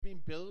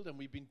build, and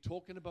we've been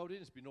talking about it.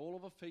 It's been all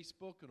over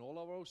Facebook and all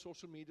over our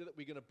social media that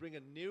we're going to bring a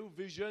new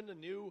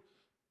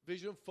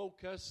vision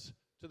focus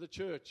to the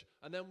church.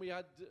 And then we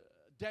had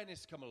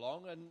Dennis come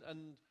along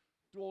and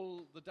do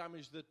all the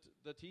damage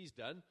that he's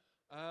done.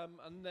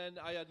 And then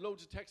I had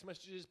loads of text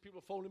messages,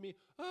 people phoning me,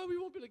 we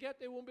won't be able to get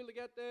there,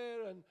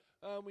 and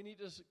we need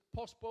to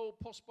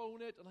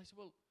postpone it. And I said,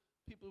 well,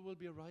 people will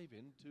be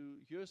arriving to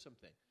hear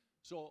something.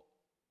 So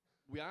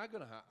we are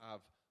going to have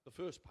the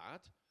first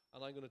part,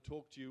 and I'm going to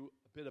talk to you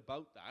a bit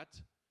about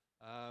that.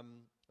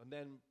 And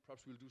then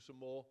perhaps we'll do some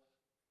more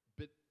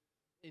bit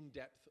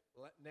in-depth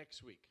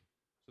next week.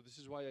 So this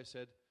is why I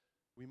said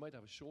we might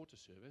have a shorter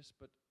service,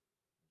 but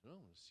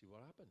let's see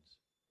what happens.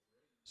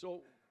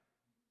 So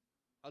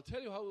I'll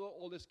tell you how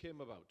all this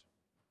came about.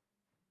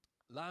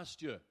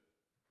 Last year,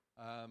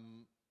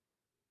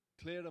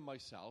 Claire and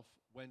myself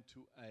went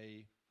to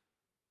a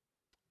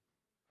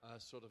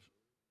sort of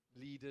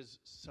leaders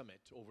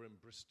summit over in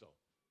Bristol.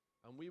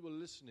 And we were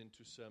listening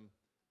to some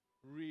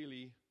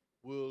really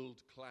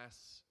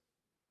world-class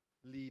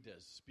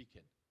leaders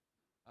speaking.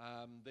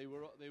 They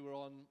were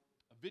on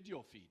a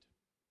video feed.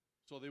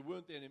 So they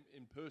weren't there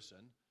in person.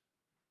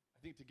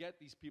 I think to get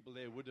these people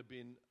there would have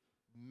been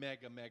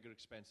mega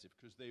expensive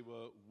because they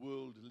were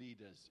world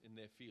leaders in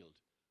their field.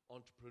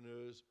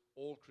 Entrepreneurs,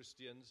 all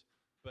Christians,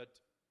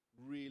 but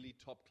really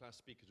top-class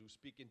speakers who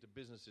speak into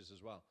businesses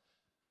as well.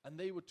 And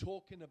they were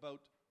talking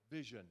about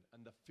vision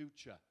and the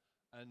future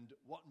and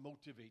what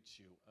motivates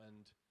you.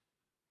 And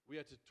we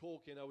had to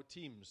talk in our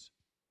teams.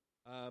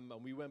 And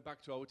we went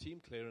back to our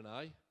team, Claire and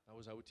I. That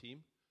was our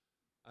team.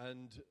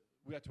 And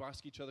we had to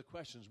ask each other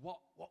questions. What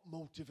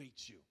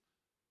motivates you?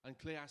 And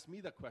Claire asked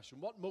me that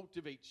question. What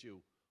motivates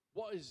you?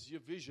 What is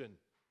your vision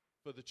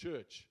for the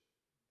church?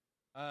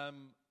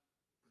 And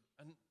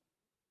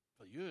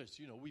for years,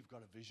 we've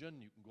got a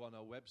vision. You can go on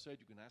our website,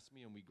 you can ask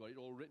me, and we got it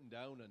all written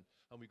down,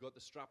 and we got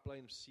the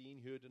strapline of seen,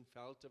 heard, and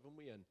felt, haven't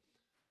we?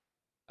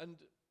 And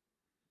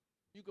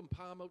you can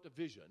palm out a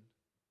vision.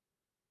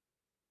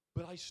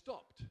 But I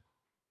stopped,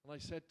 and I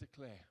said to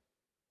Claire,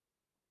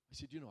 I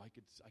said, I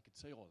could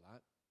say all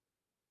that.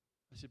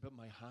 I said, but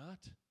my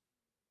heart,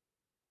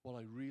 what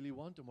I really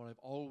want and what I've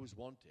always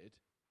wanted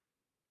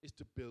is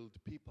to build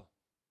people.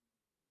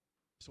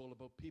 It's all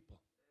about people.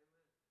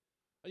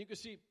 Amen. And you can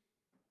see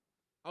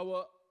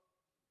our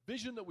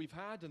vision that we've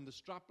had and the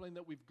strapline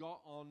that we've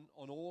got on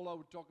all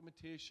our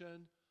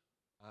documentation,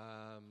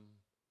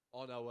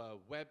 on our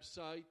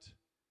website,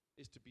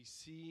 is to be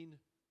seen,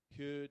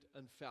 heard,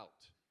 and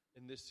felt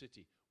in this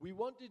city. We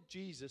wanted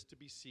Jesus to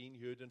be seen,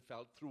 heard, and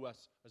felt through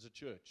us as a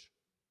church.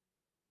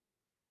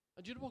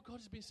 And do you know what God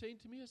has been saying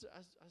to me as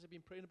I've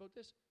been praying about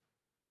this?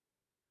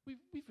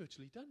 We've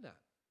virtually done that.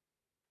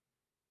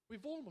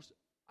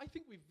 I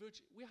think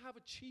we have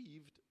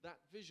achieved that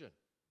vision.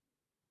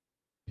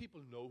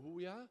 People know who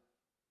we are.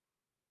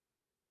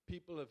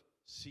 People have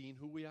seen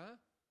who we are.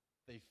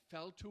 They've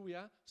felt who we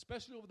are,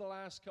 especially over the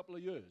last couple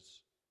of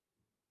years,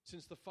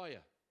 since the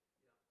fire.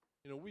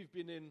 Yeah. We've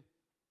been in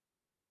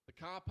the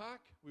car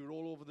park. We were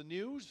all over the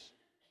news.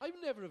 I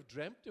would never have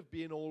dreamt of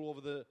being all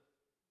over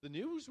the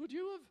news, would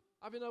you have?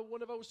 Having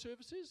one of our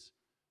services.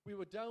 We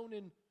were down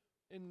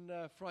in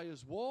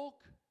Friars Walk.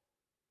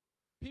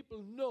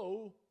 People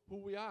know who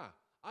we are.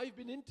 I've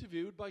been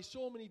interviewed by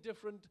so many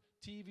different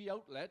TV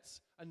outlets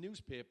and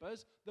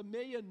newspapers. The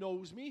mayor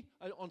knows me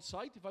on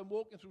site. If I'm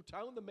walking through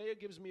town, the mayor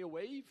gives me a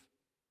wave.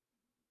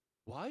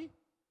 Why?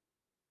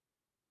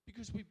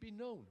 Because we've been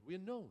known. We're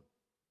known.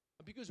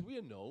 And because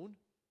we're known,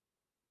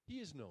 he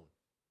is known.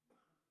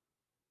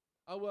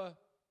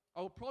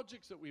 Our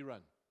projects that we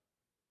run,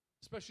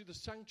 especially the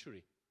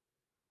sanctuary,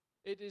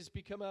 it has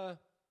become a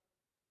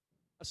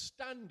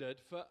standard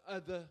for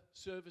other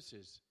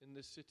services in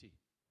this city.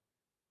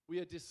 We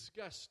are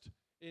discussed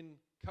in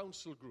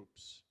council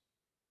groups.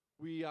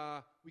 We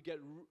get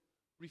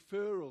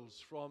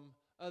referrals from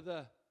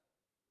other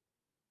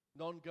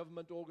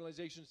non-government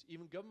organizations,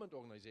 even government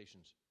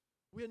organizations.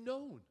 We are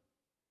known.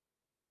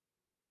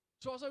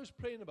 So as I was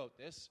praying about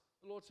this,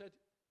 the Lord said,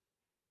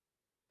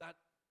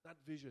 that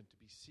vision to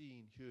be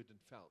seen, heard, and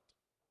felt,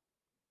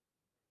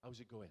 how's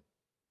it going?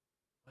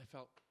 I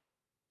felt,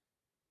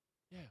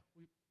 yeah,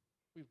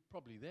 we're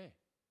probably there.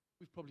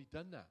 We've probably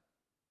done that.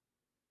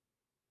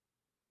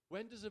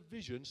 When does a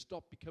vision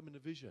stop becoming a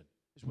vision?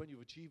 It's when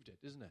you've achieved it,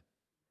 isn't it?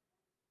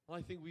 And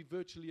I think we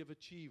virtually have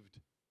achieved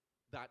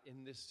that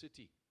in this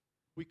city.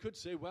 We could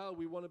say, well,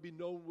 we want to be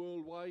known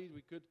worldwide.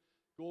 We could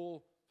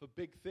go for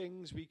big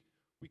things. We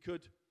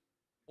could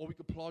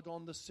plod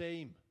on the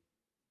same.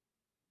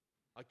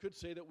 I could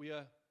say that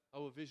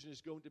our vision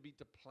is going to be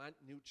to plant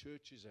new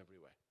churches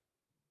everywhere.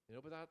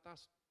 But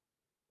that's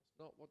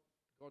not what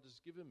God has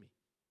given me.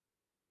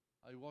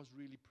 I was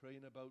really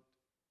praying about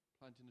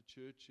planting a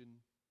church in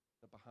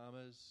the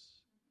Bahamas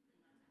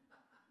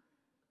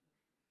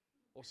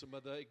or some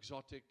other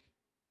exotic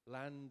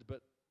land,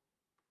 but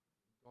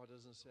God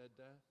hasn't said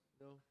that.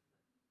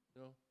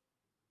 No.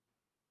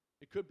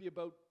 It could be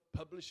about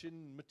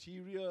publishing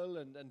material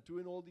and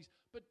doing all these,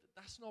 but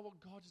that's not what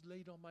God has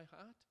laid on my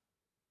heart.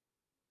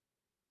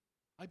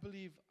 I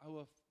believe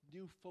our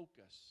new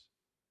focus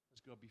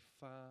is going to be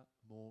far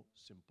more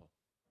simple.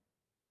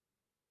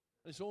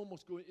 And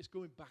it's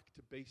going back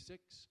to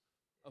basics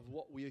of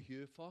what we are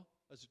here for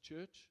as a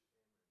church.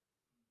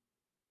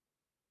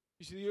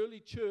 You see, the early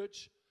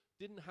church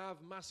didn't have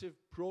massive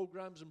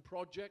programs and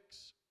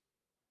projects.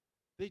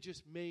 They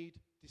just made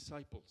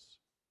disciples.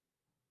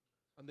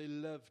 And they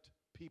loved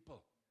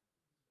people.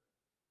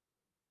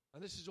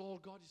 And this is all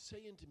God is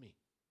saying to me.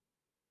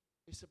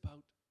 It's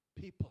about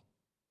people.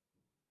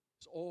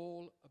 It's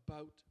all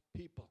about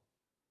people.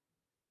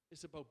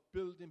 It's about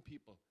building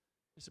people.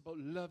 It's about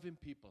loving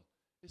people.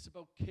 It's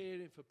about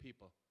caring for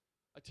people.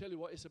 I tell you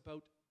what, it's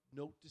about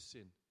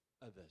noticing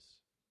others.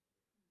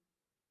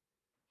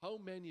 How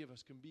many of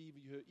us can be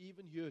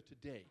even here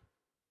today,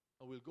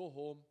 and we'll go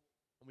home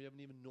and we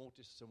haven't even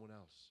noticed someone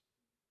else?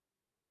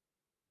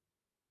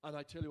 And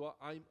I tell you what,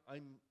 I'm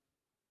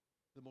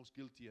the most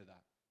guilty of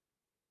that.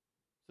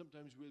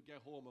 Sometimes we'll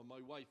get home and my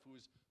wife, who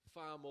is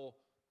far more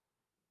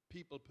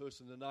people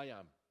person than I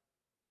am,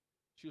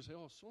 she'll say,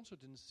 "Oh, so-and-so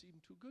didn't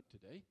seem too good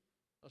today."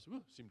 I said,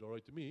 "Well, seemed all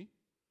right to me."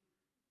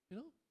 You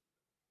know?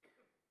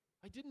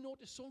 I didn't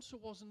notice so-and-so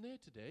wasn't there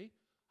today.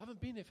 I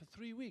haven't been there for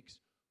 3 weeks.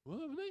 Well,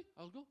 haven't I?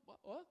 I'll go.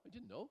 What? I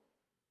didn't know.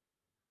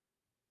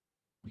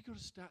 We got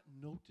to start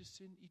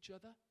noticing each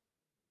other.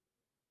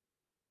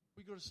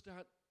 We got to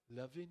start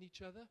loving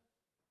each other.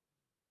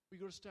 We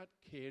got to start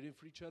caring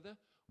for each other.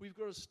 We've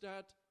got to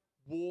start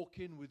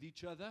walking with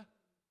each other.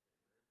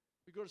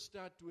 We've got to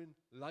start doing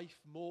life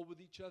more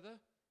with each other.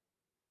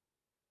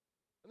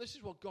 And this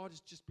is what God has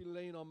just been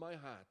laying on my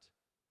heart.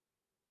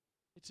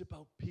 It's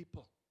about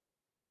people.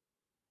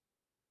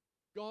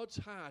 God's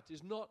heart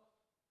is not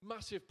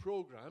massive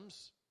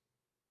programs.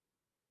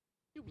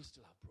 You will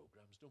still have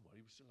programs, don't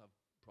worry. We still have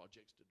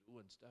projects to do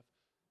and stuff.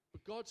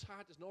 But God's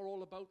heart is not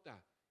all about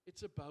that.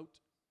 It's about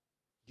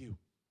you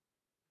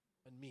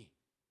and me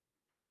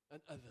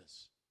and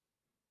others.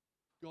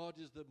 God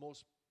is the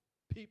most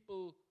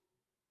people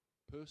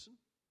person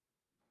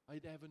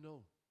I'd ever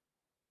know.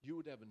 You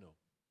would ever know.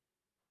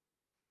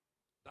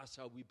 That's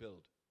how we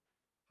build.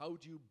 How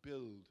do you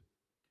build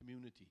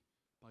community?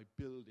 By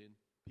building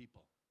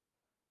people.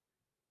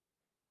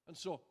 And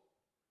so,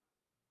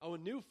 our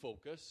new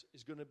focus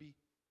is going to be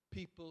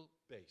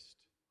people-based.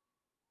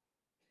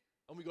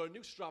 And we got a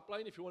new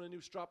strapline. If you want a new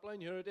strapline,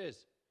 here it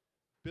is.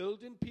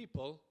 Building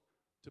people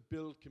to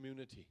build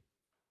community.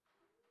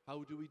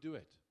 How do we do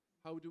it?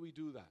 How do we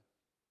do that?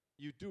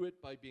 You do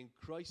it by being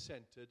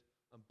Christ-centered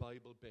and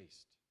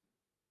Bible-based.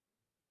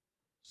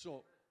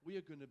 So, we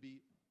are going to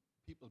be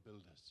people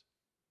builders.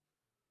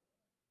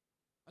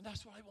 And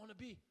that's what I want to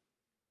be.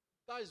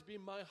 That has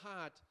been my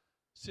heart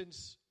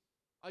since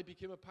I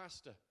became a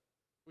pastor,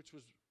 which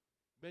was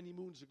many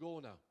moons ago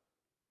now.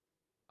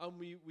 And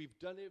we've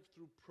done it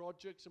through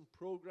projects and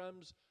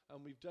programs,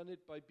 and we've done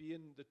it by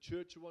being the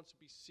church who wants to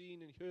be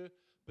seen and heard.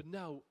 But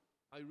now,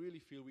 I really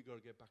feel we got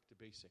to get back to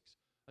basics.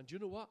 And do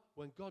you know what?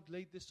 When God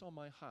laid this on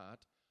my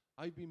heart,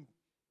 I've been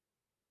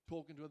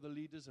talking to other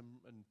leaders and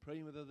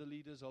praying with other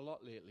leaders a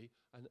lot lately,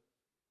 and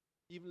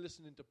even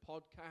listening to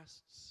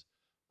podcasts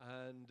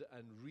and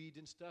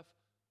reading stuff.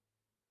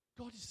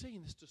 God is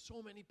saying this to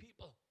so many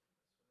people.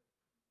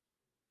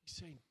 He's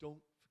saying,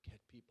 don't forget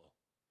people.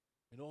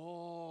 In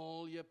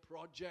all your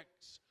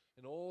projects,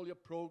 in all your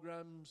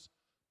programs,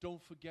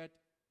 don't forget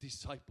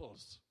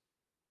disciples.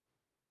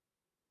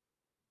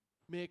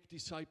 Make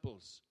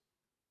disciples.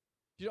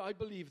 You know, I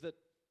believe that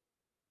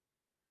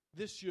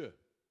this year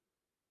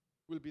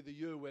will be the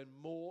year when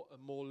more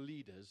and more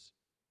leaders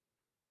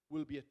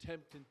will be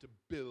attempting to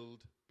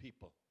build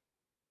people.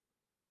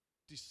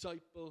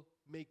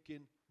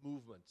 Disciple-making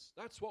movements.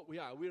 That's what we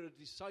are. We're a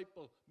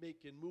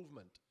disciple-making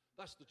movement.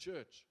 That's the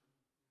church.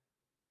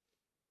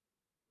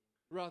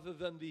 Rather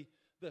than the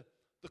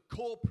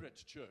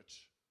corporate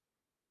church,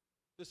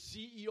 the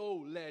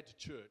CEO-led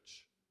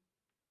church,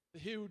 the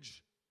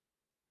huge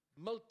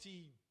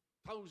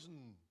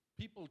multi-thousand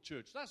people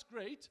church. That's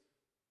great.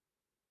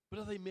 But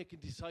are they making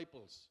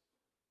disciples?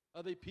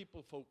 Are they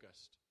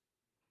people-focused?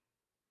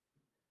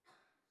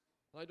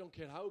 I don't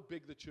care how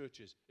big the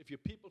church is. If you're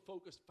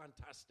people-focused,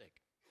 fantastic.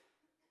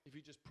 If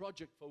you're just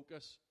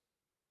project-focused,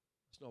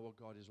 that's not what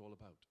God is all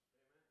about.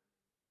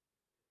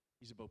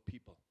 He's about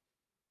people.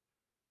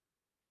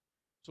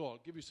 So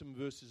I'll give you some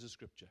verses of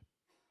Scripture.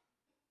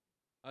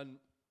 And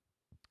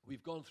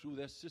we've gone through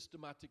this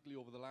systematically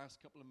over the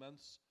last couple of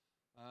months.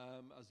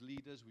 As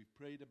leaders, we've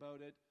prayed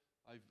about it.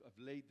 I've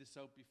laid this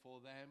out before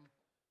them.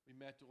 We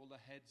met all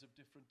the heads of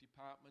different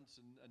departments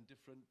and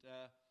different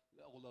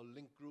all our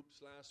link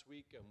groups last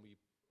week, and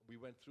we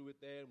went through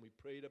it there and we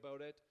prayed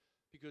about it.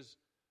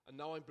 And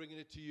now I'm bringing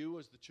it to you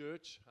as the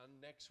church,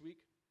 and next week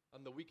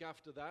and the week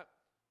after that,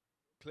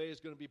 Claire is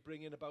going to be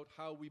bringing about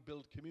how we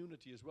build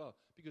community as well.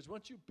 Because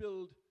once you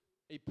build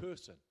a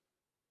person,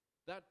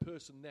 that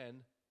person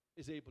then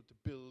is able to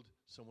build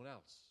someone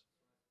else.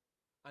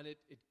 And it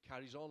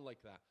carries on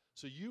like that.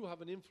 So you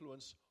have an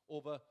influence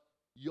over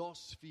your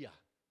sphere,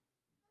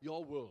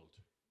 your world.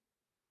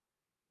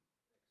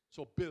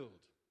 So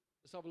build.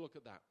 Let's have a look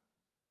at that.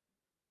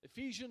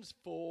 Ephesians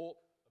 4,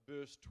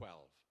 verse 12,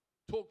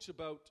 talks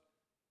about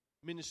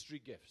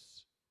ministry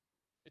gifts.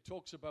 It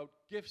talks about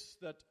gifts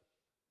that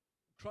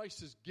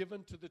Christ has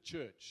given to the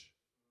church.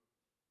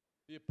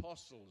 The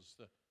apostles,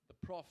 the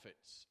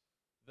prophets,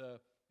 the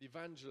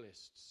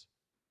evangelists,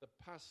 the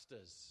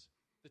pastors,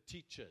 the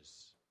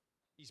teachers.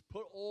 He's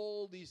put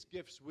all these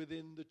gifts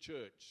within the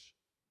church.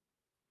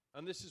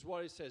 And this is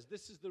what it says.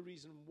 This is the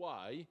reason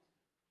why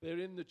they're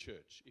in the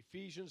church.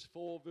 Ephesians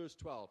 4, verse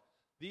 12.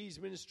 These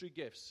ministry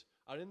gifts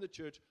are in the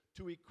church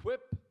to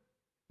equip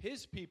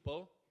his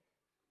people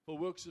for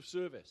works of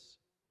service,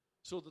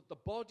 so that the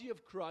body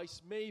of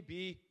Christ may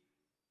be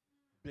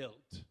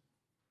built.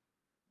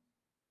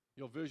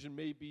 Your version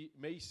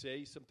may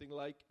say something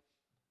like,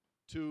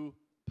 to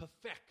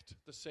perfect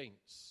the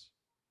saints,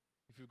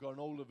 if you've got an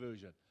older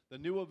version. The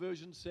newer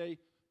versions say,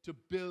 to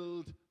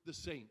build the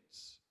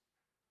saints.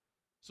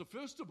 So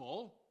first of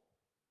all,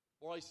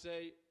 what I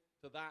say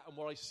to that and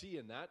what I see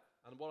in that,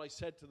 and what I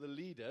said to the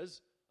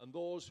leaders and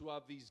those who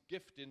have these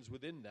giftings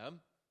within them,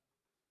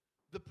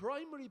 the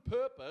primary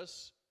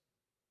purpose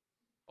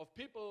of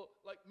people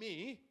like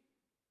me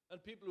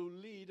and people who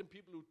lead and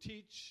people who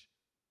teach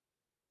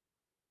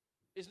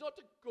is not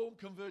to go and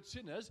convert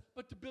sinners,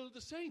 but to build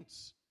the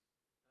saints.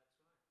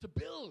 To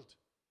build.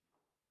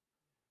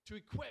 To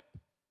equip.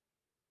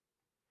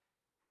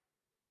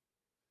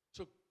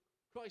 So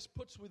Christ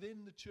puts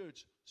within the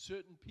church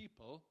certain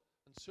people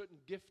and certain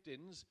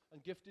giftings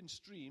and gifting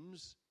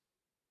streams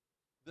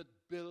that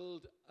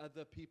build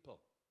other people.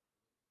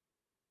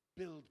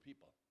 Build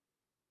people.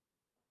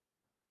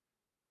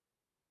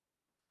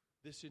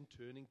 This in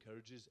turn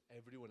encourages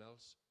everyone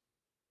else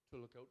to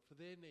look out for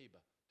their neighbor,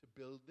 to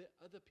build the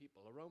other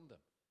people around them.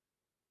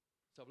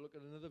 Let's have a look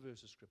at another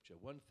verse of scripture,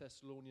 1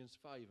 Thessalonians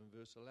 5 and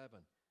verse 11.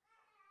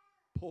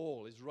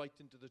 Paul is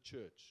writing to the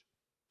church,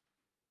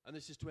 and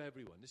this is to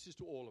everyone, this is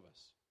to all of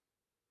us.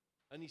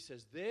 And he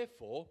says,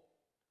 therefore,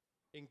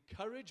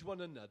 encourage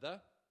one another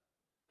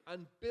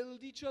and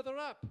build each other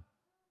up,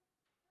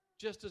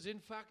 just as in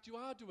fact you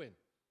are doing.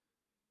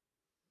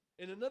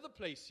 In another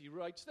place he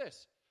writes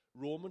this,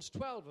 Romans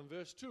 12 and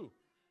verse 2.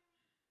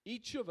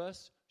 Each of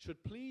us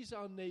should please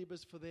our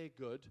neighbors for their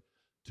good,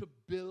 to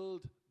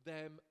build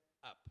them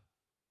up.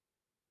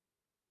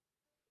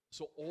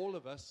 So all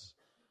of us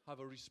have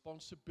a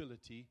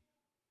responsibility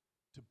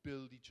to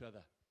build each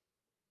other,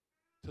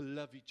 to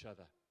love each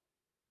other,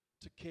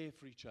 to care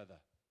for each other,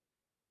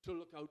 to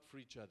look out for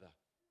each other,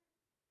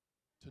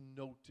 to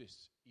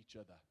notice each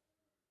other.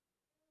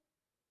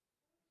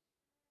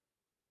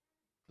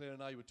 Claire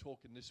and I were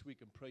talking this week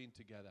and praying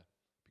together,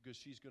 because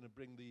she's going to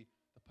bring the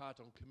part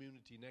on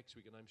community next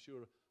week, and I'm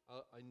sure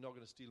I'm not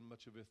going to steal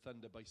much of her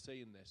thunder by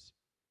saying this.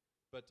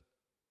 But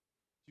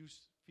do you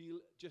feel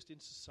just in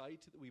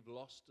society that we've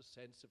lost a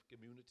sense of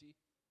community?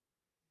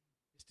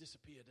 It's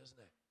disappeared, hasn't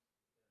it?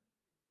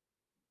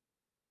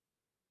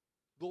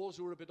 Those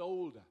who are a bit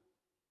older,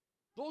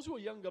 those who are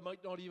younger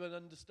might not even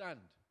understand,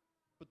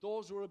 but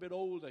those who are a bit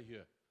older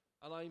here,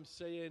 and I'm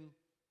saying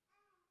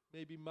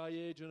maybe my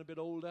age and a bit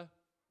older,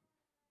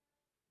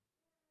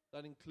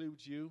 that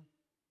includes you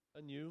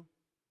and you.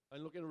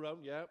 I'm looking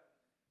around, yeah.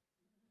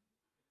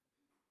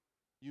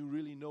 You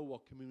really know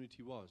what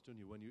community was, don't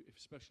you?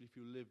 Especially if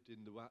you lived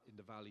in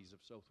the valleys of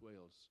South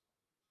Wales.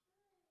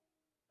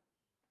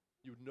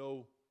 You'd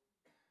know.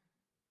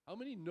 How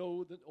many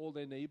know that all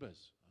their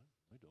neighbours?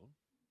 I don't.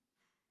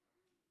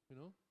 You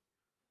know?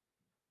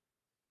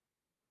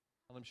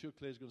 And I'm sure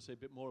Claire's going to say a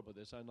bit more about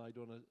this, and I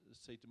don't want to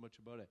say too much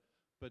about it.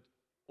 But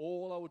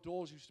all our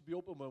doors used to be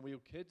open when we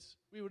were kids.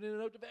 We were in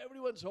and out of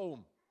everyone's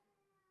home.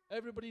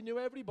 Everybody knew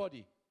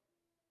everybody.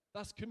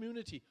 That's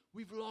community.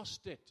 We've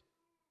lost it.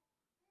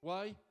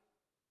 Why?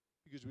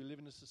 Because we live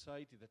in a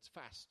society that's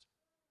fast,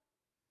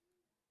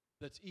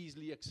 that's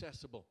easily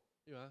accessible.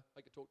 You know,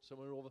 I could talk to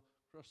someone over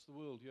across the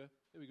world. Yeah,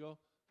 here we go.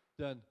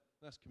 Done.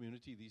 That's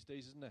community these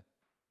days, isn't it?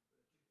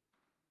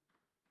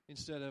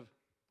 Instead of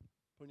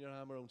putting your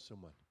arm around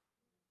someone,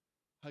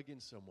 hugging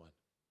someone,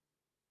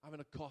 having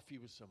a coffee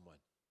with someone,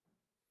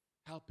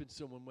 helping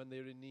someone when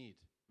they're in need.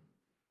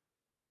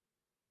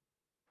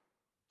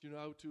 Do you know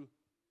how to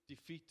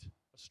defeat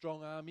a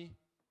strong army?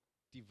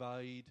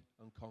 Divide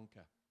and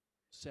conquer.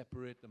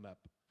 Separate them up.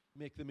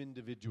 Make them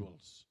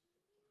individuals.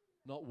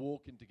 Not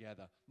walking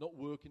together. Not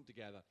working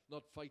together.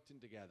 Not fighting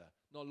together.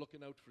 Not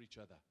looking out for each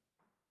other.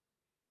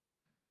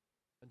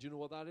 And do you know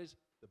what that is?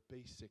 The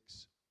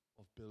basics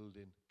of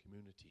building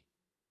community.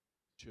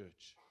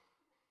 Church.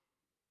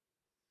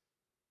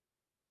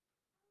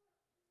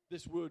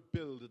 This word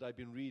build that I've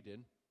been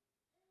reading,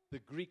 the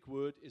Greek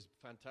word is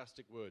a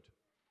fantastic word.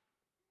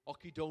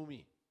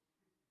 Okidomi.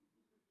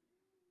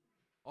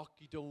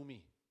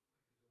 Okidomi.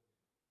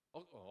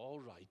 All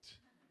right.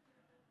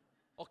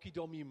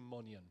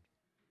 Okidomimonion.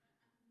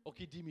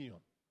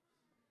 Okidimion.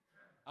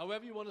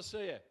 However you want to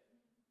say it.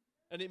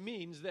 And it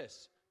means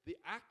this: the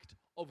act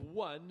of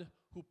one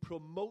who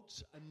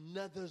promotes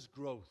another's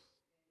growth.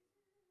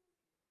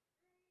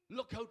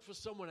 Look out for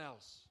someone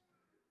else.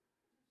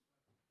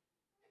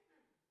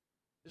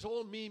 It's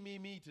all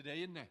me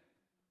today, isn't it?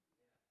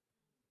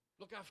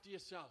 Look after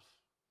yourself.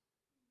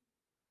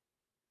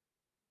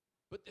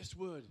 But this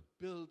word,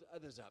 build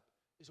others up,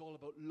 is all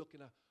about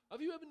looking at.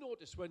 Have you ever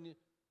noticed when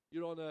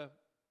you're on a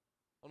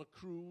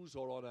cruise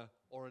or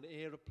on an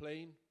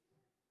aeroplane,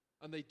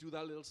 and they do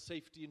that little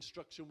safety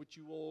instruction which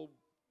you all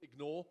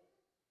ignore?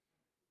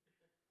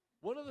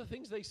 One of the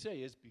things they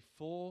say is,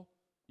 before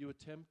you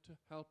attempt to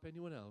help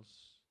anyone else,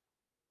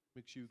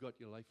 make sure you've got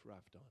your life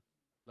raft on.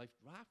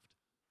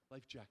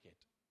 Life jacket.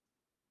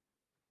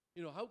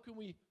 You know, how can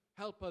we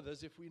help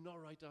others if we're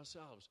not right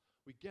ourselves?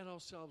 We get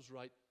ourselves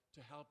right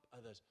to help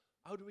others.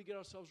 How do we get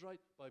ourselves right?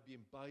 By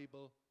being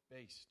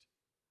Bible-based,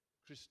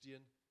 Christian,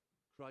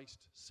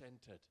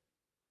 Christ-centered.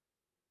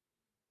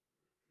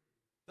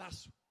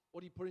 That's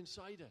what he put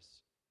inside us.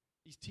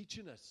 He's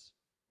teaching us.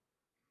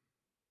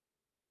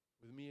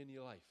 With me in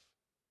your life,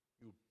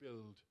 you'll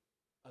build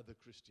other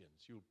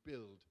Christians. You'll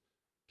build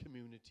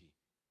community.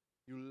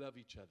 You'll love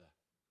each other.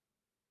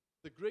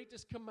 The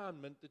greatest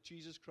commandment that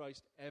Jesus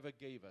Christ ever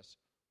gave us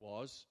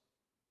was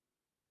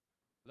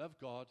love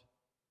God,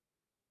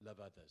 love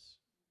others.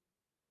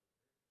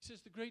 He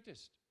says the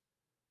greatest.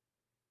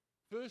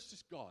 First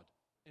is God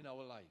in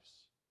our lives.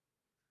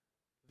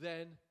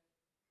 Then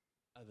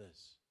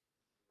others.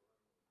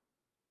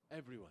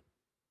 Everyone.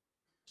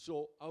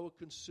 So our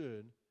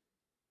concern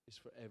is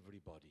for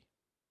everybody.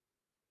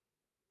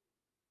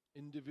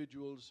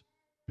 Individuals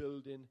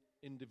building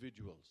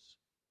individuals.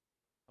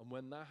 And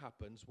when that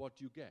happens, what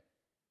do you get?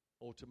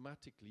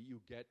 Automatically,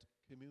 you get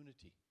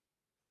community.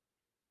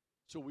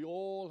 So we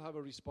all have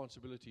a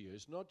responsibility here.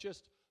 It's not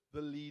just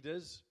the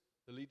leaders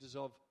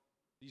of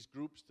these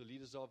groups, the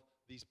leaders of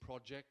these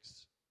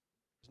projects.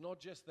 It's not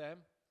just them.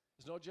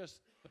 It's not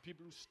just the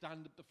people who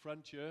stand at the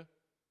front here,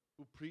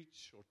 who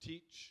preach or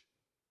teach.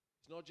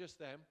 It's not just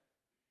them.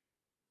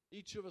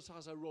 Each of us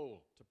has a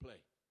role to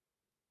play.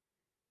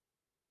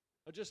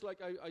 And just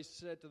like I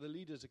said to the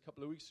leaders a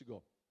couple of weeks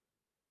ago,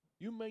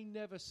 you may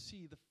never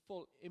see the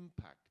full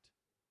impact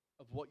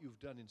of what you've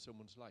done in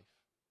someone's life.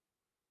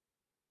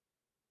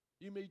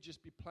 You may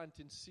just be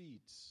planting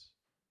seeds.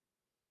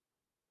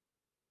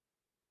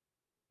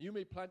 You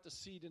may plant a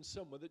seed in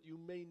someone that you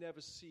may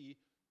never see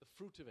the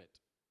fruit of it.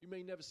 You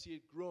may never see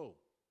it grow.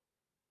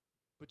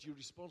 But you're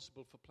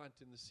responsible for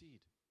planting the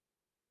seed.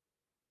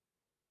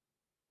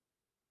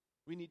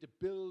 We need to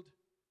build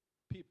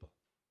people,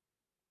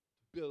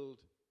 to build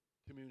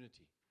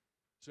community.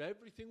 So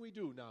everything we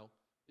do now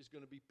is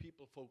going to be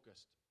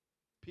people-focused,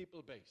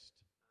 people-based,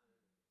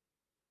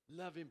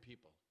 loving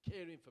people,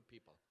 caring for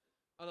people.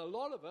 And a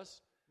lot of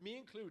us, me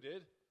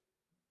included,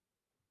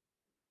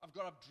 have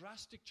got to have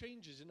drastic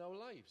changes in our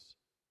lives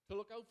to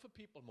look out for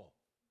people more.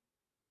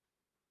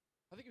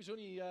 I think it was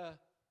only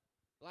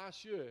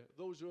last year,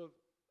 those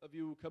of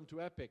you who come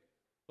to Epic,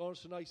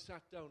 Lawrence and I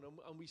sat down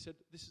and we said,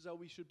 this is how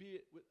we should be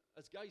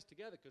as guys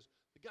together, because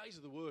the guys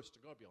are the worst,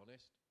 I've got to be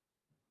honest.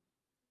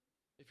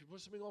 If you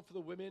put something on for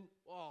the women,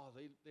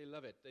 they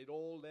love it. They're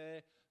all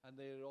there, and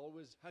they're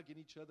always hugging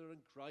each other and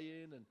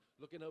crying and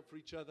looking out for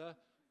each other.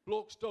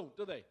 Blokes don't,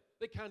 do they?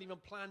 They can't even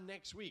plan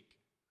next week.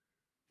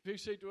 If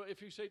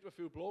you say to a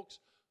few blokes,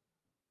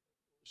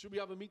 should we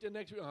have a meeting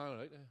next week? All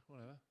right,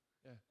 whatever.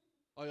 Yeah.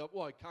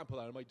 I can't put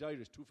that in my diary.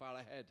 It's too far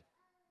ahead.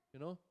 You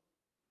know?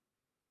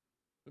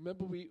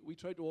 Remember we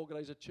tried to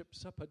organize a chip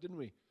supper, didn't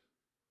we?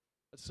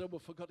 And someone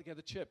forgot to get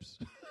the chips.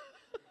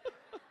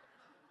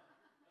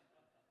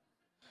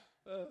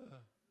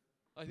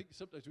 I think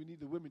sometimes we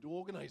need the women to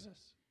organize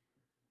us.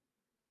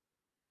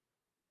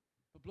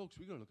 But blokes,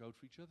 we've got to look out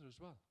for each other as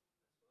well.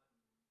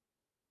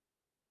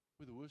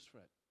 We're the worst for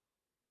it.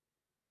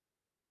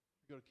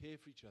 We've got to care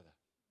for each other.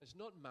 It's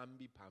not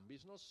mamby-pamby.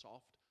 It's not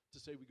soft to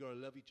say we've got to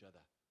love each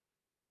other.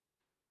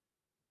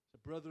 It's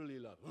a brotherly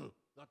love.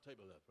 That type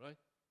of love, right?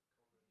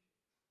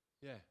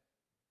 Yeah.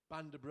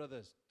 Band of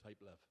brothers type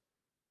love.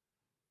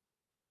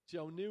 See,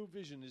 our new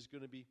vision is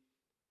going to be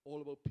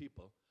all about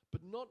people,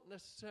 but not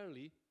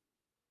necessarily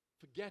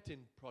forgetting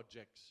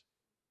projects,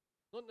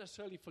 not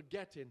necessarily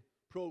forgetting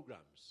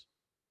programs,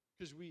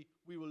 because we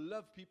will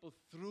love people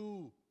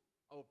through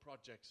our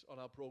projects on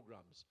our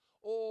programs.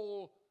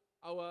 All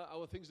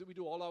our things that we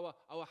do, all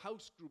our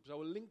house groups,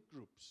 our link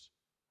groups,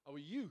 our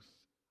youth,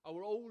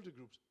 our older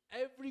groups,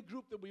 every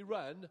group that we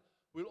run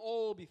will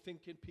all be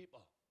thinking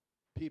people.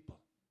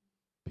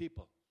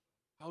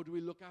 How do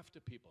we look after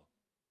people?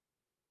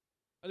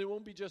 And it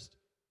won't be just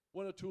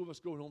one or two of us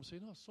going home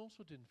saying,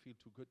 so-and-so didn't feel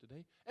too good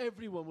today.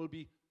 Everyone will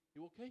be,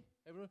 you okay?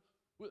 Everyone?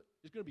 Well,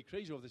 it's going to be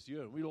crazy over this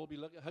year. We'll all be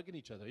hugging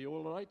each other. Are you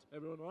all right?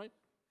 Everyone all right?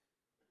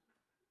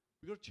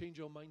 We've got to change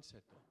our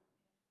mindset, though.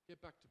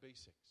 Get back to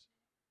basics.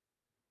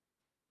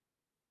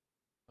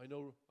 I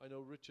know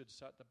Richard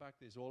sat at the back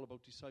there. It's all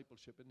about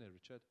discipleship, isn't it,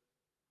 Richard?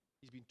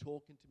 He's been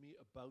talking to me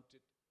about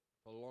it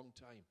for a long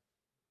time.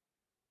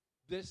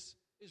 This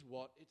is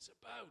what it's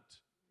about.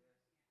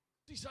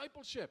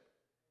 Discipleship.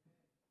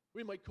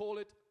 We might call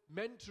it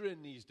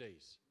mentoring these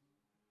days.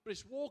 But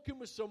it's walking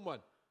with someone.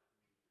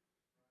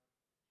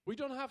 We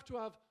don't have to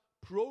have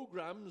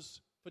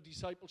programs for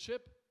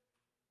discipleship.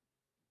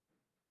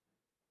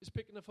 It's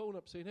picking the phone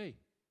up saying, hey,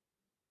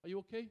 are you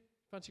okay?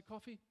 Fancy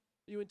coffee?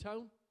 Are you in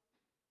town?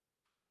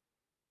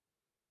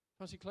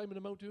 Fancy climbing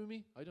a mountain with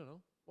me? I don't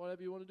know.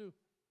 Whatever you want to do.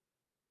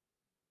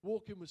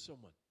 Walking with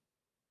someone.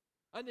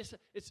 And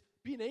it's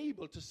being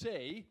able to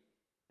say,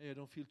 hey, I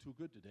don't feel too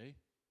good today.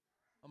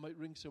 I might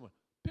ring someone.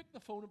 Pick the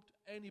phone up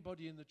to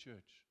anybody in the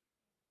church.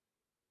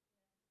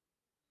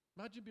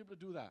 Imagine being able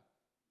to do that.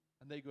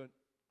 And they go,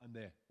 I'm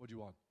there. What do you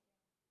want?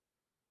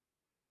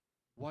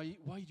 Why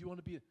do you want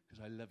to be there?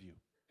 Because I love you.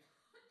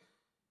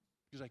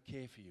 Because I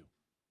care for you.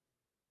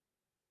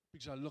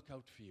 Because I look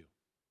out for you.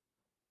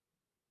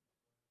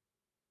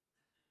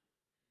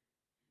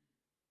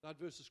 That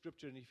verse of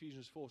scripture in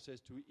Ephesians 4 says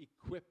to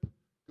equip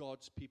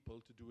God's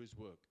people to do his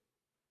work.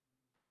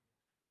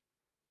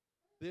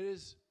 There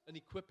is an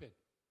equipping.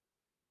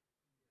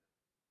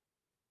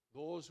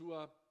 Those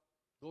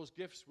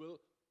gifts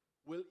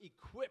will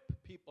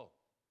equip people.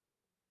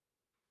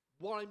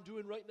 What I'm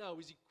doing right now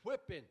is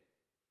equipping,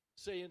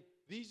 saying,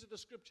 these are the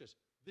scriptures.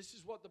 This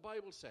is what the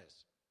Bible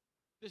says.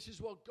 This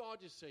is what God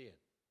is saying.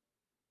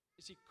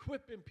 It's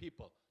equipping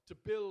people to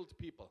build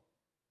people.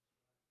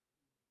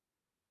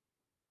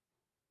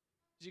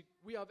 See,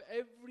 we have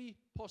every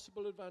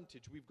possible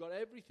advantage. We've got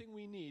everything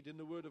we need in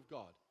the Word of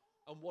God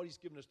and what he's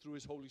given us through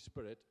his Holy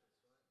Spirit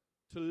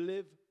to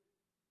live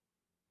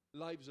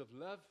lives of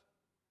love,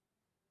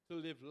 to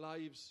live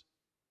lives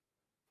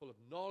full of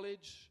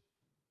knowledge,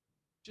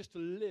 just to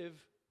live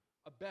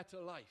a better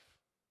life.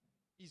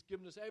 He's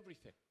given us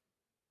everything.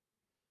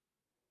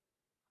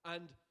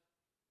 And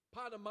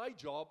part of my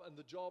job and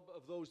the job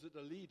of those that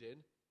are leading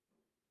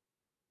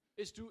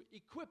is to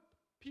equip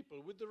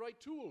people with the right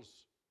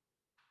tools.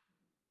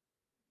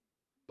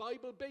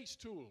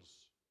 Bible-based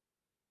tools.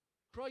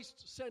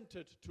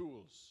 Christ-centered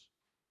tools.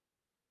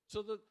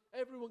 So that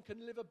everyone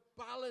can live a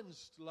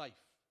balanced life.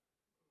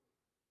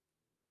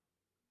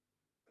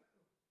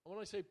 And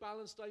when I say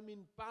balanced, I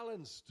mean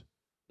balanced.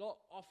 Not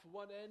off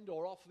one end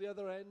or off the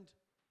other end.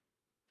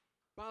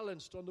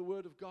 Balanced on the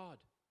Word of God.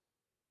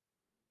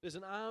 There's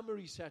an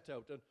armory set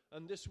out.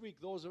 And this week,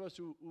 those of us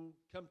who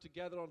come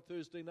together on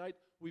Thursday night,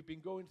 we've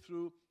been going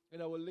through,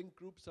 in our link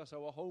groups, that's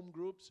our home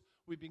groups,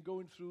 we've been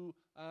going through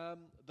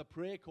the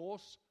prayer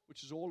course,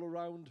 which is all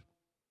around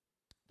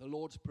the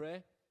Lord's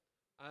Prayer.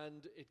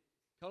 And it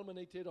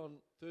culminated on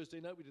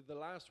Thursday night. We did the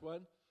last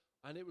one.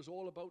 And it was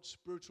all about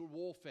spiritual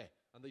warfare.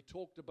 And they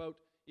talked about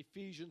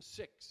Ephesians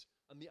 6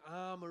 and the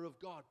armor of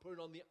God, putting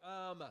on the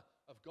armor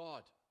of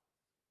God.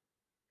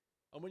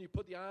 And when you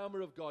put the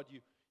armor of God,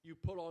 you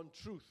put on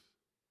truth.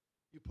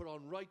 You put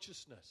on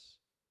righteousness.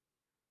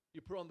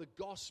 You put on the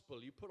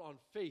gospel. You put on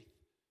faith.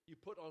 You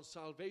put on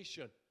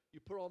salvation. You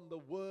put on the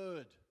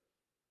word.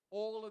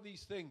 All of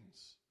these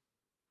things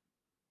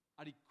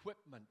are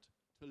equipment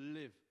to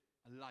live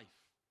a life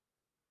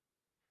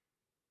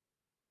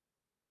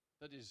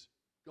that is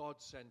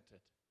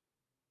God-centered.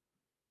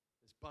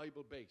 It's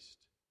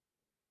Bible-based.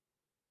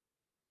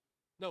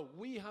 Now,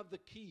 we have the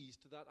keys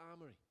to that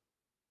armory.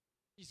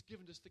 He's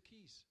given us the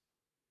keys.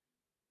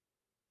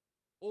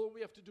 All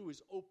we have to do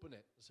is open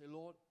it and say,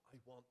 Lord, I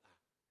want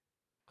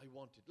that. I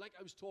want it. Like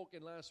I was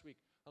talking last week,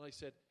 and I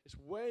said, it's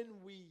when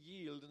we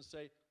yield and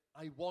say,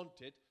 I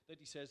want it, that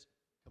he says,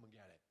 come and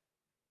get it.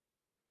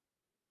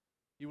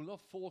 He will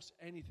not force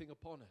anything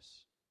upon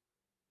us.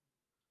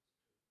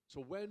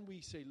 So when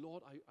we say,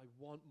 Lord, I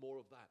want more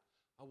of that.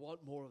 I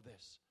want more of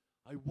this.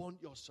 I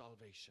want your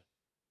salvation.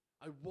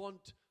 I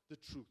want the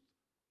truth.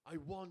 I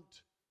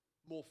want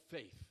more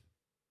faith.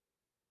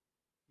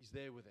 He's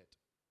there with it.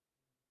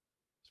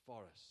 It's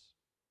for us.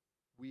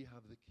 We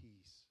have the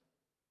keys.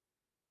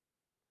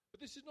 But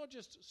this is not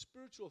just a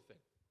spiritual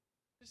thing.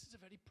 This is a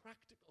very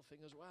practical thing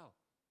as well.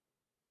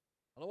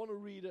 And I want to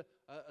read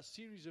a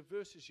series of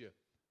verses here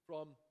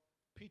from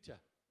Peter.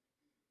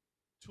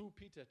 2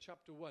 Peter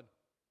chapter 1.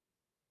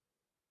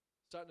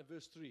 Starting at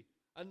verse 3.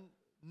 And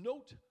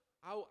note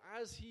how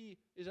as he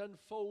is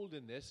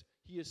unfolding this,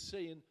 he is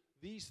saying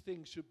these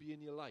things should be in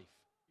your life.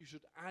 You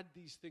should add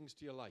these things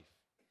to your life.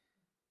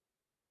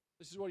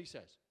 This is what he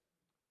says.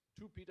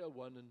 2 Peter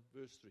 1 and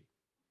verse 3.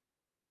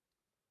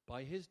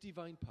 By his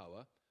divine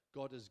power,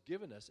 God has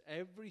given us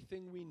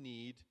everything we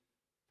need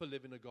for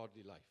living a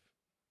godly life.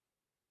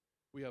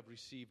 We have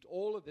received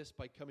all of this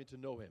by coming to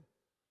know him,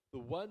 the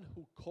one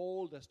who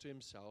called us to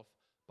himself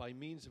by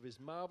means of his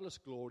marvelous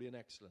glory and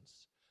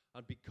excellence.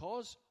 And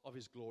because of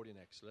his glory and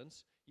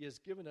excellence, he has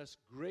given us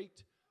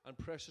great and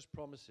precious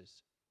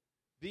promises.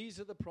 These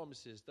are the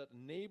promises that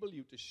enable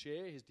you to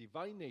share his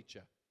divine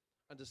nature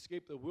and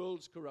escape the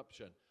world's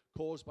corruption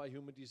caused by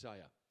human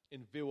desire.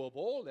 In view of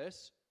all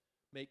this,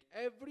 make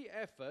every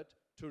effort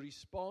to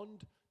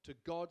respond to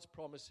God's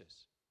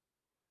promises.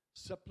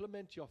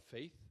 Supplement your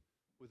faith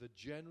with a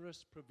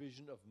generous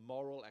provision of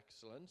moral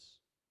excellence,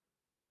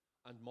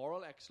 and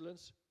moral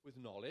excellence with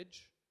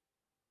knowledge,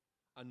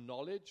 and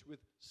knowledge with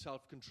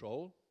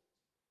self-control,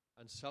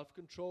 and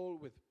self-control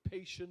with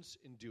patience,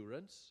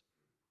 endurance,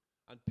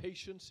 and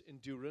patience,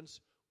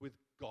 endurance with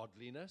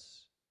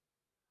godliness,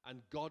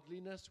 and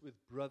godliness with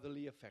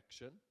brotherly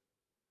affection,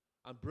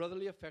 and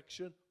brotherly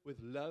affection with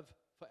love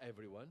for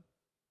everyone.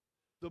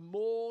 The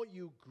more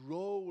you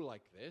grow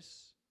like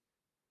this,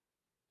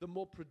 the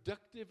more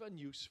productive and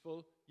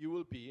useful you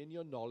will be in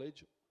your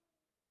knowledge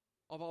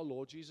of our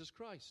Lord Jesus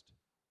Christ.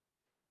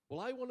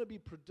 Well, I want to be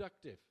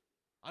productive.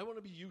 I want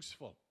to be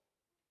useful.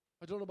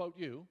 I don't know about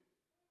you.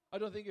 I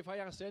don't think if I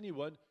asked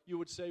anyone, you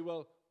would say,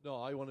 well, no,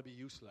 I want to be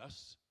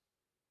useless,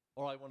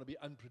 or I want to be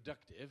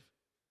unproductive.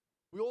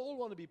 We all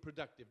want to be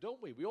productive,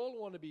 don't we? We all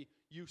want to be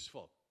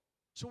useful.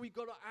 So we've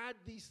got to add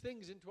these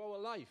things into our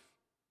life.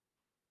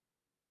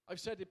 I've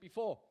said it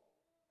before.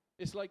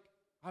 It's like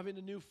having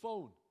a new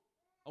phone.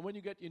 And when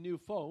you get your new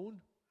phone,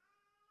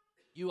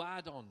 you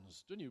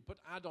add-ons, don't you? Put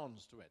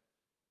add-ons to it.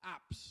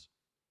 Apps.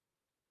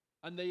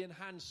 And they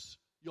enhance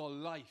your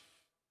life.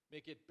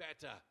 Make it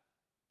better.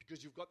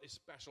 Because you've got this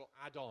special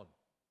add-on.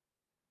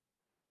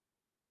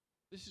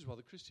 This is what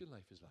the Christian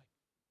life is like.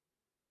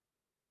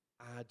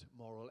 Add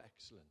moral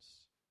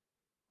excellence.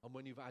 And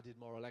when you've added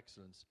moral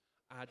excellence,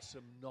 add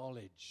some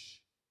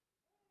knowledge.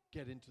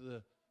 Get into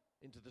the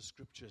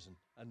scriptures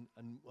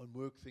and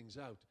work things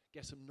out.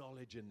 Get some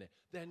knowledge in there.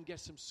 Then get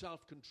some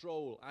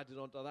self-control added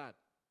onto that.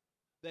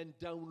 Then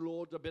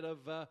download a bit of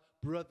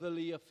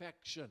brotherly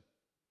affection.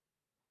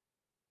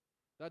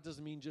 That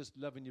doesn't mean just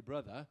loving your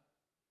brother.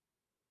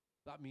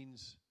 That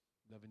means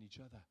loving each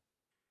other.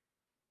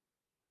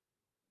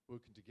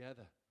 Working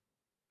together.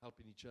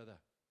 Helping each other.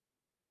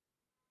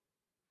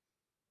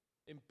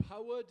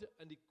 Empowered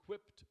and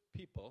equipped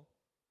people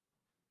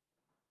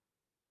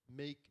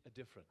make a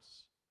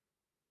difference.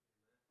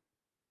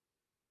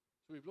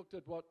 So we've looked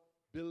at what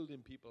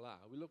building people are.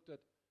 We looked at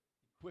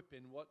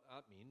equipping, what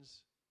that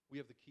means. We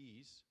have the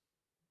keys.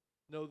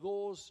 Now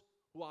those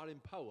who are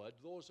empowered,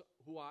 those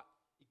who are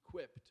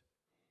equipped,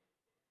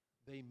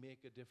 they make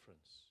a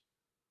difference.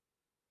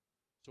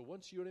 So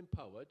once you're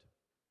empowered,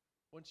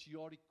 once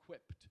you're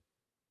equipped,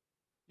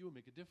 you will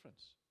make a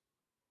difference.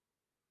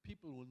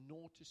 People will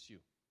notice you.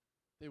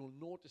 They will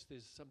notice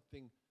there's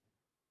something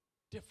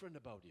different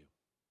about you.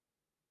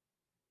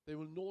 They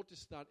will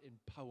notice that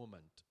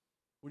empowerment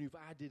when you've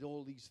added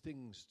all these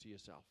things to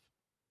yourself.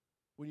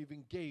 When you've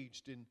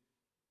engaged in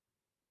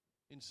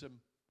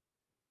some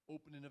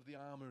opening of the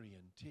armory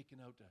and taking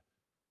out a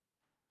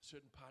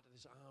certain part of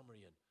this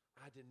armory and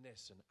adding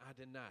this and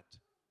adding that.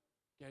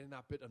 Getting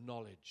that bit of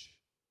knowledge.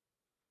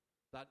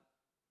 That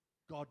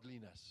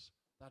godliness.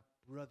 That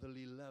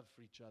brotherly love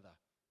for each other.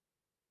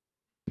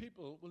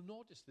 People will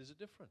notice there's a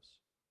difference.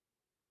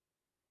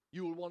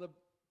 You will want to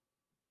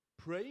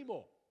pray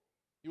more.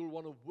 You will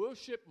want to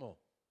worship more.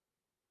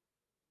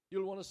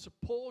 You'll want to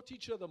support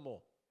each other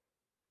more.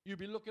 You'll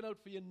be looking out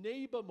for your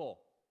neighbor more.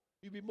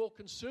 You'll be more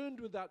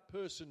concerned with that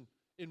person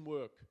in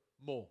work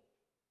more.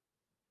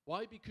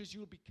 Why? Because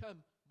you'll become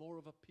more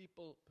of a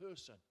people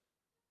person.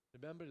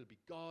 Remember, it'll be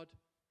God,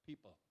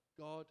 people.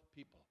 God,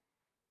 people.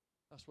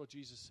 That's what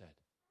Jesus said.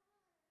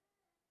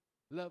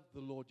 Love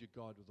the Lord your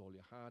God with all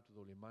your heart, with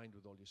all your mind,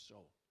 with all your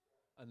soul.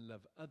 And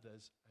love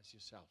others as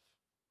yourself.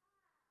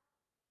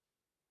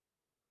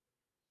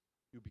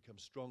 You become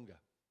stronger.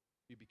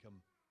 You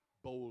become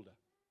bolder.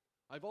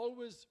 I've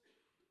always,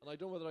 and I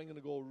don't know whether I'm going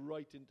to go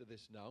right into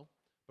this now,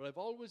 but I've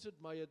always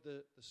admired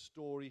the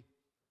story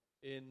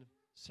in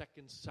 2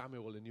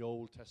 Samuel in the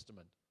Old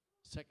Testament.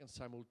 2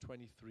 Samuel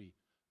 23.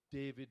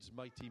 David's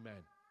mighty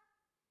men.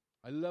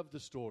 I love the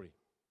story.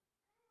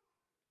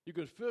 You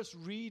can first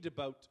read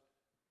about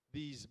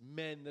these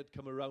men that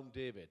come around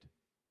David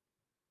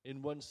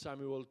in 1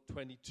 Samuel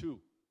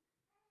 22.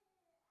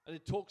 And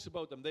it talks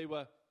about them. They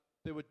were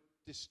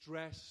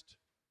distressed.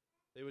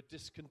 They were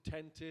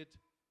discontented.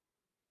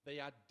 They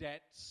had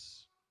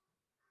debts.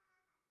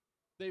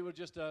 They were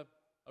just a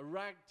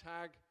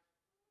ragtag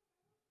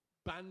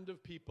band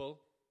of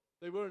people.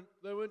 They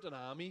weren't an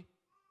army.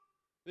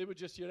 They were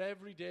just your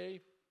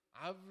everyday,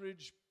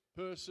 average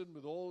person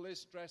with all their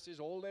stresses,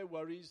 all their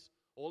worries,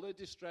 all their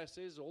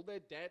distresses, all their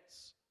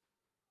debts.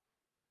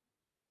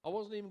 I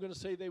wasn't even going to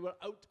say they were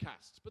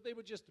outcasts, but they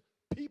were just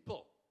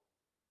people.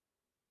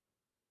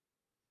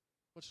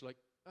 Much like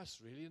us,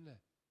 really, isn't it?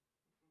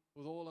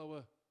 With all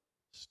our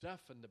stuff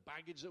and the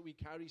baggage that we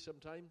carry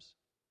sometimes.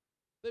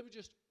 They were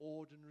just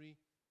ordinary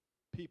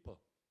people.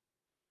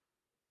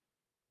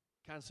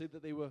 Can't say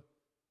that they were,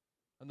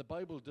 and the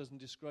Bible doesn't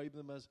describe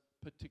them as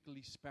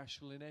particularly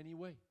special in any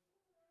way.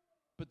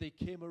 But they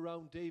came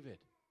around David.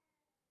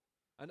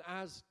 And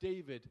as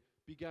David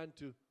began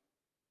to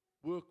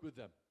work with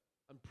them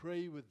and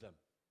pray with them,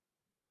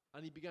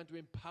 and he began to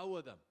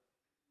empower them,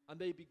 and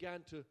they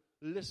began to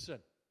listen,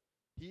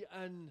 he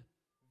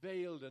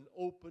unveiled and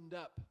opened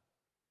up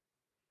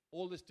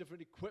all this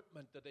different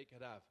equipment that they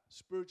could have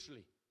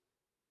spiritually.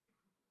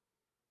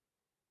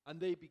 And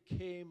they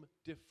became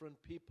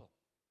different people.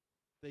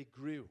 They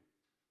grew.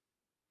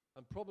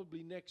 And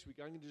probably next week,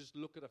 I'm going to just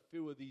look at a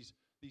few of these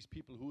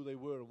people, who they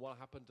were and what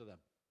happened to them.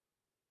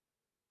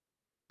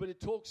 But it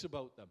talks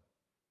about them.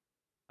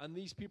 And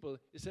these people,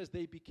 it says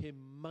they became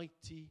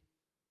mighty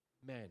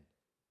men.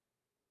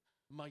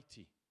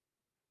 Mighty.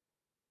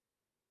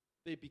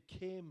 They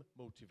became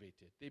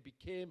motivated. They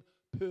became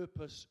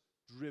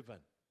purpose-driven.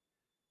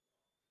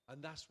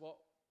 And that's what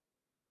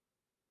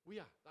we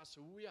are. That's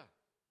who we are.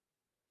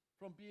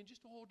 From being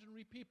just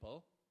ordinary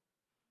people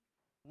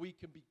we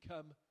can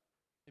become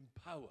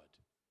empowered,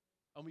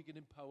 and we can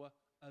empower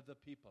other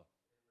people.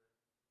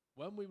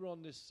 When we were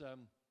on this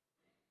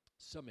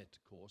summit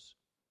course,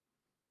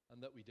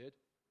 and that we did,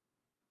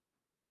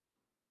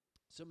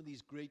 some of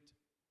these great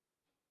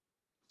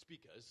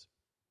speakers,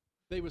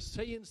 they were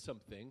saying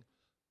something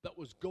that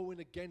was going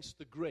against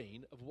the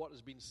grain of what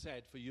has been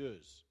said for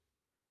years.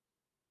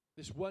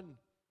 This one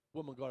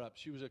woman got up.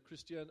 She was a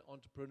Christian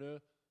entrepreneur.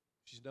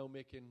 She's now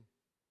making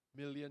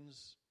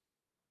millions.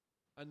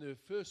 And her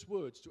first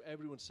words to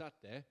everyone sat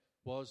there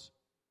was,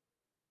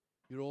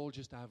 "You're all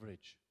just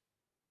average.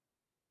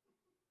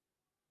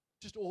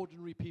 Just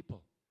ordinary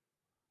people."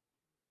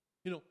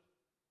 You know,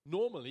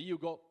 normally you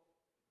go,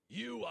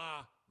 "You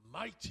are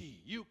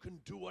mighty. You can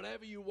do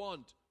whatever you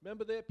want."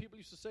 Remember there, people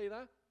used to say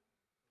that?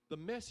 The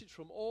message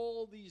from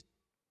all these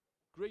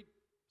great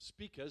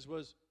speakers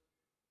was,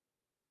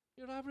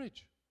 you're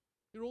average.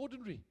 You're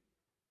ordinary.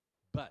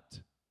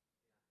 But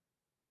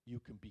you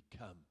can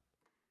become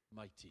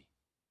mighty.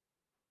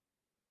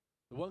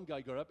 The one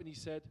guy got up and he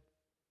said,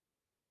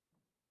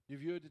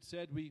 you've heard it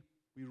said, we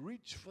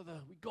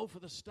go for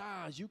the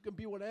stars. You can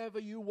be whatever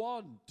you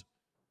want.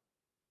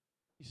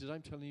 He says,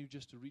 I'm telling you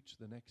just to reach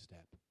the next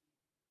step.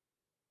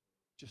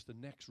 Just the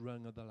next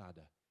rung of the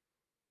ladder.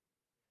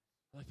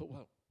 And I thought,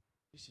 well,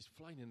 this is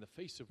flying in the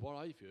face of what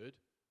I've heard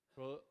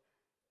for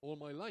all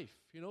my life.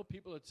 You know,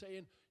 people are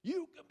saying,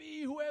 you can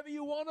be whoever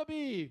you want to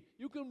be.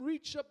 You can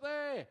reach up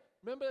there.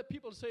 Remember that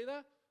people say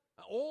that?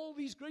 All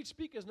these great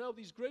speakers now,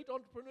 these great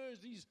entrepreneurs,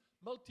 these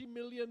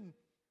multi-millionaires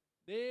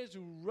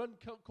who run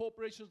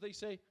corporations, they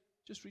say,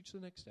 just reach the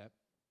next step.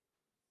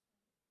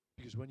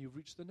 Because when you've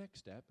reached the next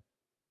step,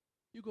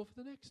 you go for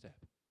the next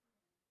step.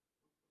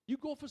 You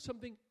go for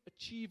something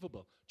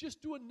achievable.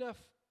 Just do enough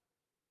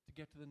to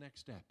get to the next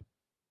step.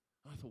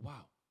 And I thought,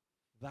 wow,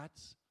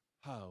 that's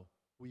how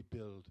we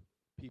build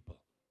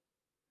people.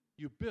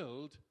 You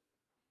build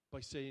by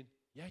saying,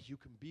 yeah, you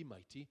can be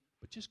mighty,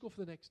 but just go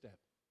for the next step.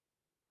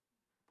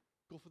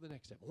 Go for the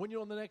next step. When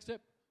you're on the next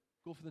step,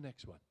 go for the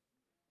next one.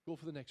 Go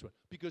for the next one.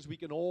 Because we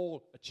can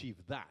all achieve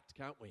that,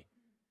 can't we?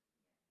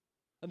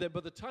 And then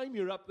by the time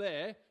you're up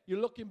there, you're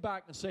looking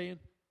back and saying,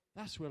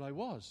 that's where I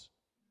was.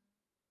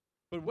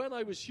 But when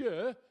I was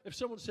here, if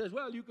someone says,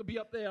 well, you could be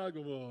up there, I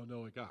go, oh,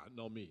 no, I can't.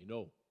 Not me,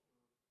 no.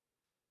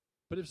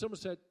 But if someone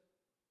said,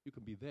 you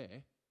can be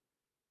there,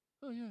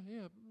 oh,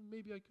 yeah,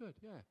 maybe I could,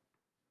 yeah.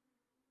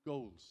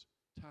 Goals,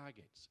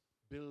 targets,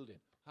 building.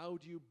 How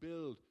do you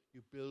build?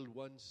 You build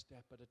one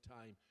step at a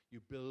time. You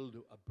build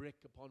a brick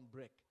upon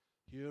brick.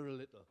 Here a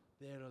little,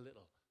 there a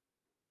little.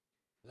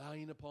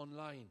 Line upon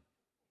line.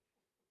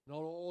 Not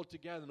all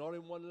together, not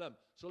in one lump.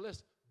 So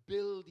let's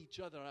build each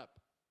other up.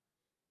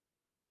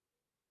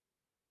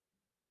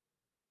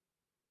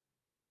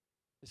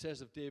 It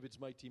says of David's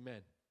mighty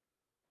men,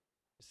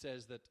 it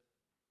says that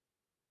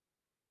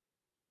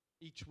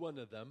each one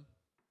of them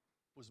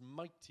was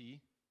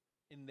mighty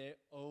in their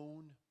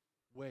own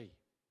way.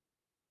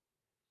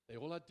 They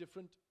all had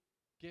different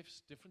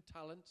gifts, different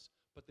talents,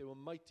 but they were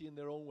mighty in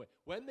their own way.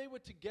 When they were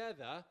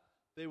together,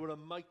 they were a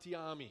mighty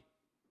army.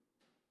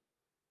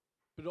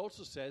 But it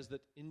also says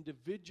that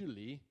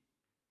individually,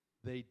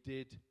 they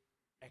did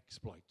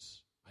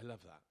exploits. I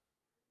love that.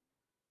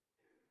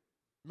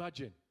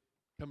 Imagine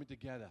coming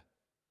together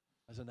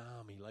as an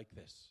army like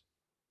this,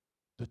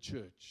 the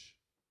church.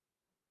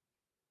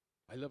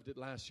 I loved it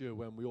last year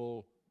when we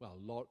all, well,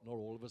 not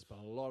all of us, but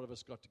a lot of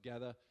us got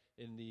together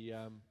in the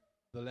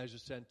leisure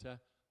centre,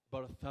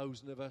 about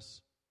 1,000 of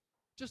us,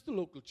 just the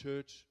local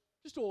church,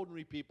 just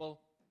ordinary people,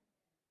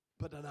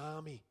 but an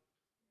army.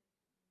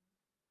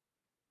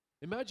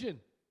 Imagine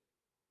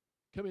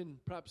coming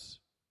perhaps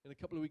in a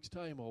couple of weeks'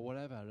 time or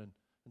whatever and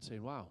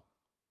saying, wow,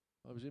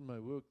 I was in my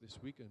work this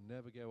week and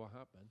never guess what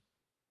happened.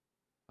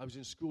 I was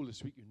in school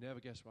this week, you never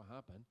guess what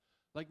happened.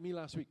 Like me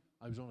last week,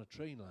 I was on a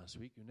train last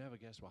week, you never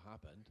guess what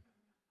happened.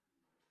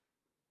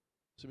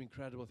 Some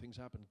incredible things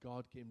happened.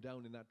 God came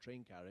down in that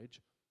train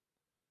carriage.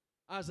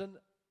 As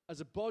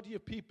a body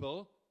of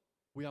people,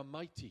 we are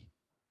mighty.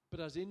 But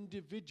as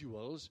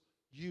individuals,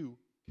 you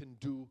can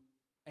do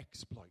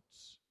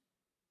exploits.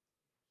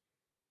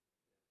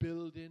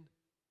 Building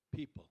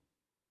people.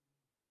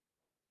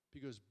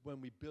 Because when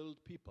we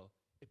build people,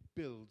 it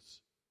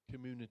builds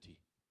community.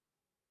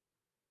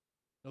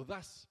 Now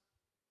that's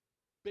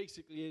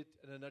basically it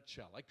in a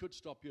nutshell. I could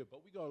stop here,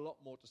 but we got a lot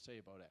more to say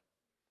about it.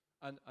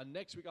 And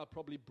next week I'll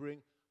probably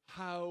bring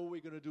how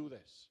we're going to do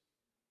this.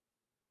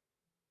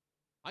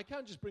 I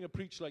can't just bring a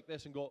preach like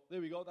this and go,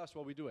 there we go, that's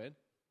what we're doing.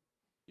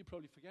 You'll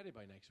probably forget it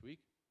by next week.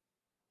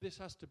 This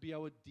has to be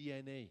our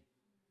DNA.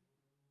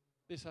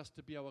 This has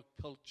to be our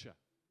culture.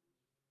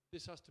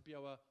 This has to be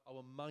our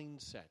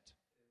mindset.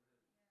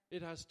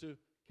 It has to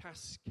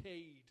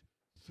cascade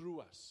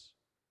through us.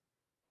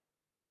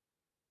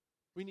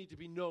 We need to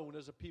be known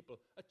as a people.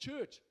 A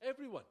church,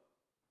 everyone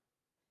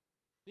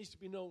needs to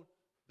be known.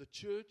 The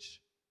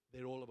church,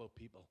 they're all about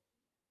people.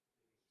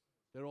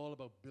 They're all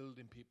about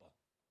building people.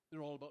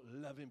 They're all about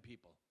loving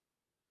people.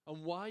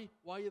 And why?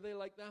 Why are they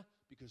like that?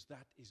 Because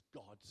that is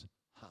God's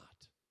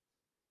heart.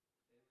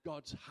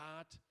 God's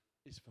heart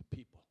is for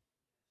people.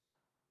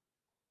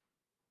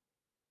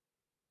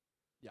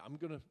 Yeah, I'm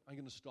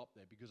gonna stop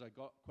there because I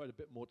got quite a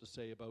bit more to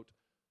say about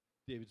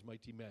David's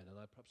mighty men, and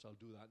perhaps I'll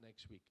do that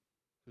next week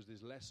because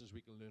there's lessons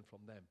we can learn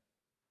from them.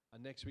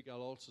 And next week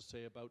I'll also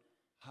say about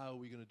how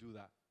we're going to do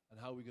that and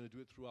how we're going to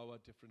do it through our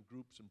different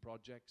groups and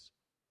projects.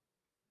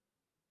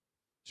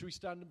 Should we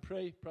stand and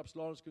pray? Perhaps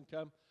Lawrence can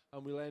come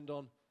and we'll end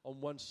on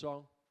one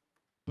song.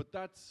 But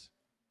that's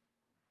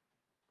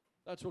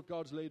what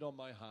God's laid on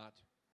my heart.